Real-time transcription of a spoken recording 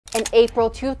In April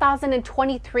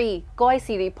 2023, Koy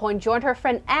Siriporn joined her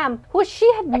friend Am, who she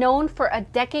had known for a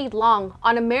decade long,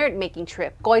 on a merit-making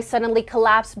trip. Koy suddenly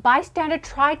collapsed. Bystander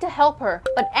tried to help her,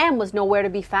 but Am was nowhere to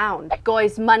be found.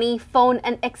 Koy's money, phone,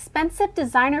 and expensive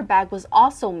designer bag was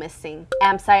also missing.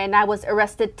 Am Cyanide was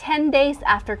arrested 10 days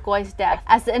after Koy's death.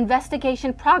 As the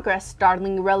investigation progressed,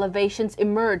 startling revelations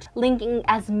emerged, linking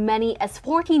as many as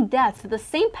 14 deaths to the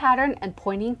same pattern and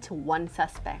pointing to one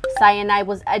suspect. Cyanide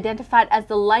was identified as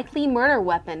the likely murder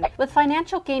weapon, with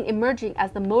financial gain emerging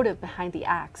as the motive behind the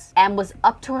acts. Am was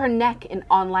up to her neck in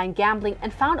online gambling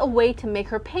and found a way to make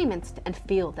her payments and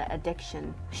feel the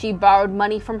addiction. She borrowed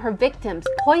money from her victims,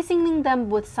 poisoning them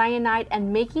with cyanide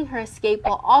and making her escape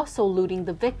while also looting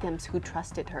the victims who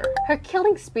trusted her. Her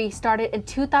killing spree started in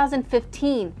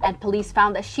 2015, and police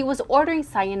found that she was ordering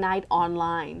cyanide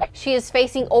online. She is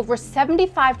facing over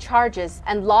 75 charges,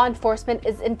 and law enforcement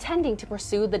is intending to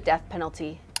pursue the death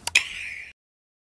penalty.